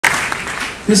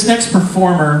This next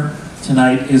performer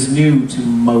tonight is new to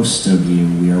most of you,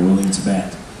 we are willing to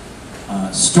bet.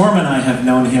 Storm and I have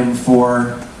known him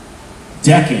for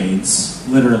decades,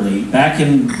 literally. Back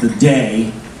in the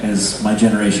day, as my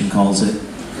generation calls it,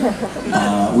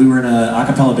 we were in a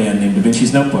cappella band named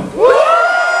Vinci's Notebook.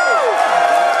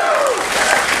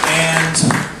 And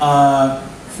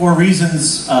for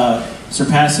reasons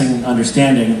surpassing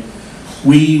understanding,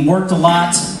 we worked a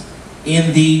lot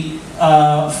in the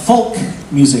folk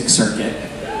music circuit,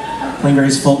 playing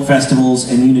various folk festivals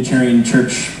and Unitarian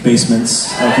church basements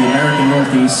of the American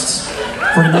Northeast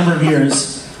for a number of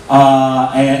years.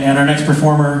 And our next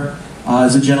performer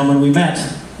is a gentleman we met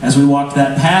as we walked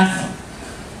that path.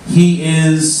 He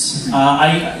is,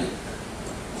 I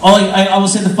will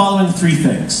say the following three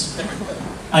things.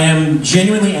 I am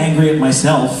genuinely angry at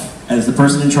myself as the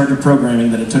person in charge of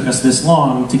programming that it took us this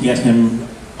long to get him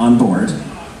on board.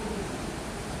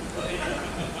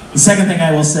 The second thing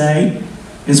I will say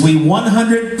is we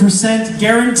 100%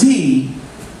 guarantee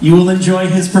you will enjoy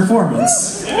his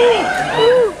performance.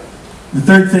 The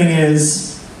third thing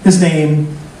is, his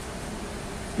name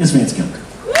is Vance Gilbert.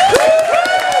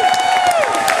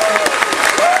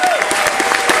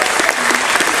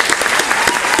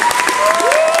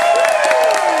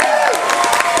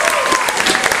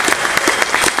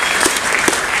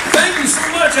 Thank you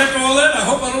so much. After all that, I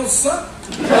hope I don't suck.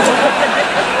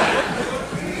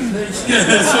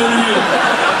 Yeah, so do you.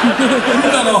 You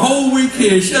got a whole week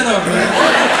here. Shut up, man.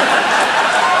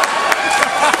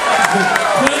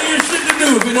 Plenty of shit to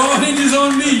do. If it all hinges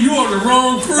on me, you are the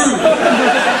wrong crew.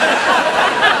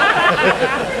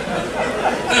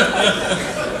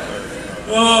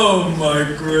 Oh my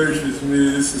gracious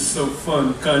me, this is so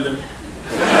fun, kind of.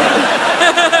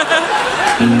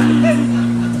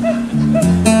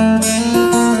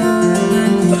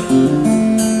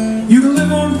 You can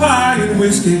live on pie and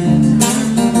whiskey,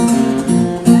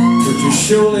 but you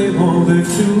surely won't live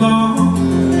too long.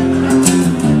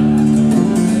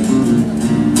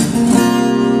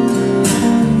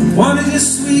 One is as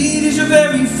sweet as your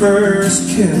very first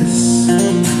kiss,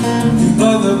 the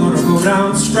other gonna go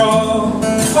down strong.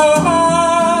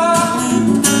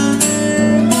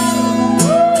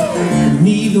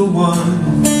 Neither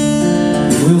one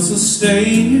will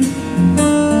sustain you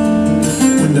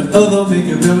when the other make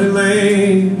your belly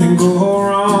lame and go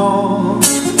wrong.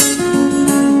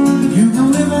 You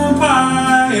can live on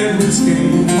pie and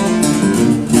whiskey,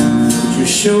 but you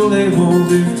surely won't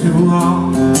live too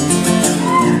long.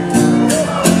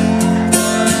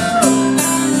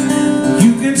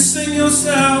 You can sing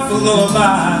yourself a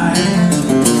lullaby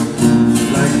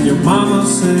like your mama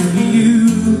sang to you.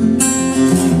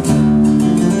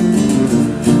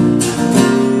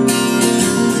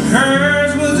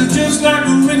 Hers was just like a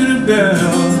ringing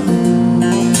bell,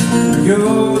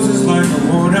 yours is like a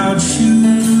worn out shoe.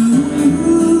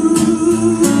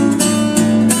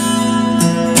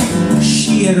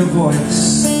 She had a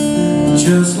voice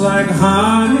just like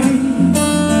honey,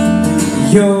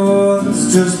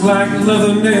 yours just like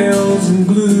leather nails and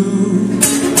glue.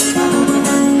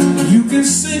 You can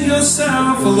sing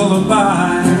yourself a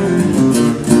lullaby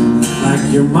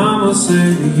like your mama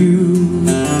sang to you.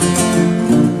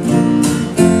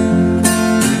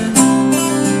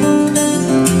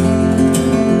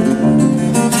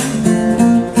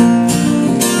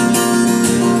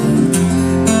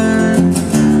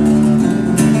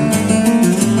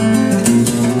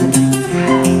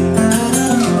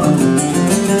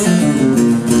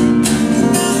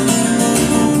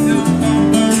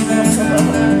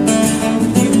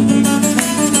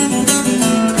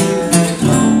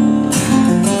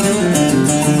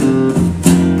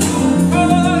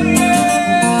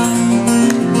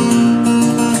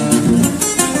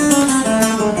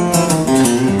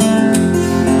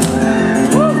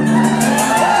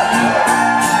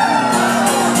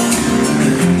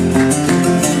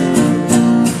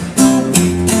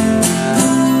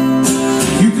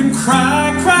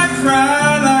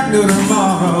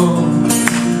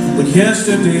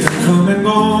 Yesterday to come and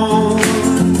gone.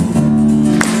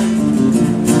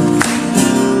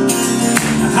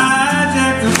 I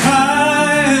hijacked the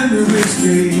pie and the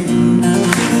whiskey,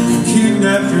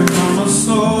 kidnapped your mama's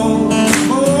soul.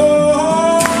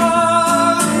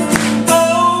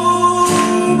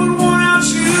 But worn out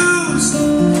shoes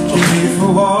are made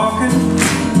for walking.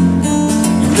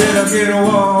 You better get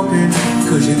walking,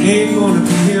 'cause you ain't gonna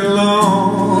be here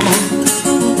long.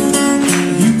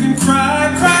 You can cry,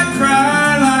 cry, cry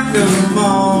like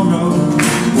tomorrow.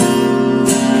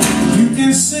 You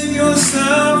can sing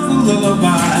yourself a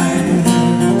lullaby.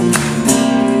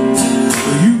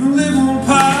 You can live on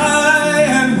pie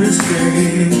and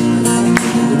whiskey,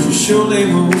 but you surely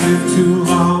won't live too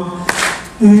long.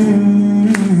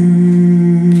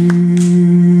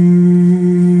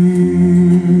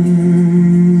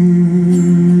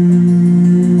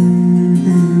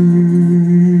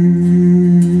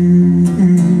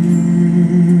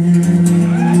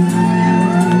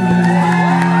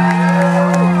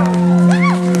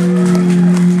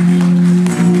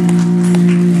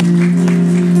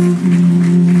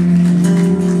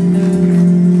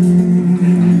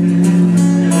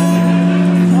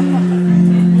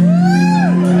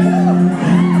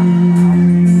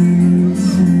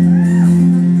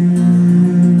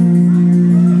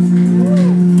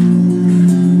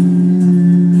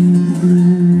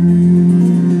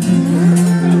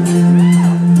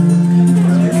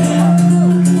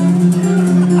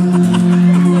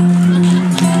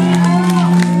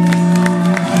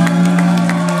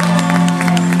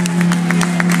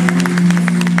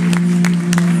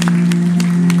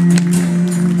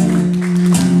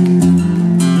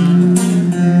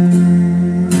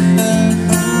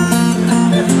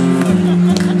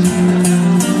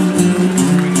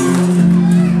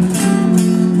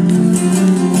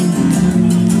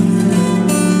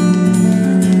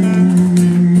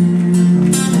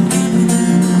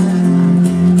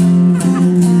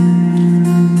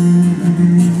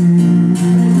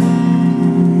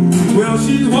 Well,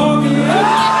 she's walking the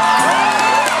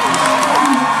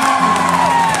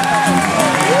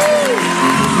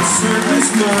circus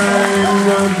mind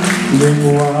running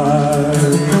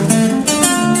wild.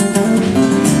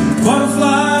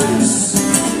 Butterflies,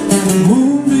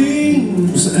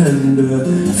 moonbeams, and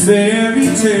fairy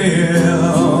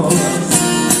tales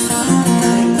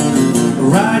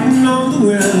riding on the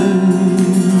wind.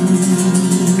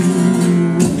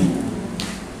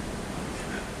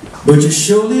 But you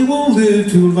surely won't live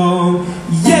too long,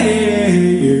 yeah.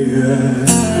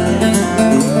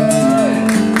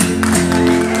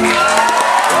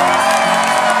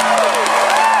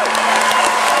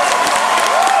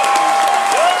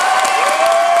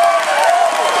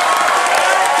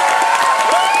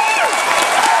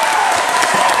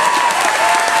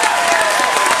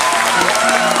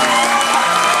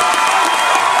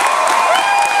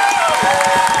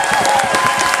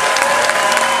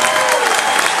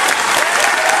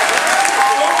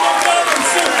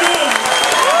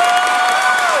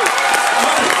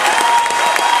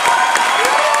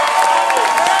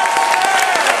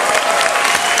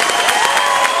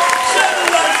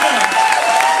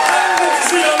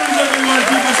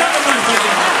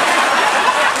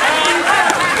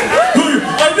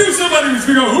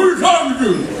 Who are you talking to?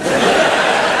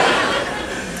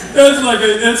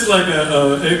 It's like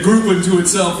a group unto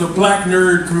itself, the black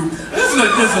nerd group. This is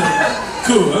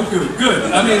cool. I'm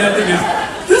good. I mean, I think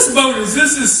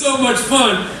this is so much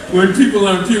fun when people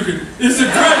aren't puking. It's a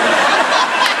great.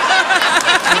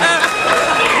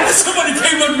 Somebody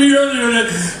came up to me earlier and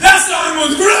that song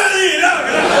was great.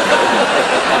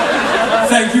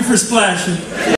 Thank you for splashing.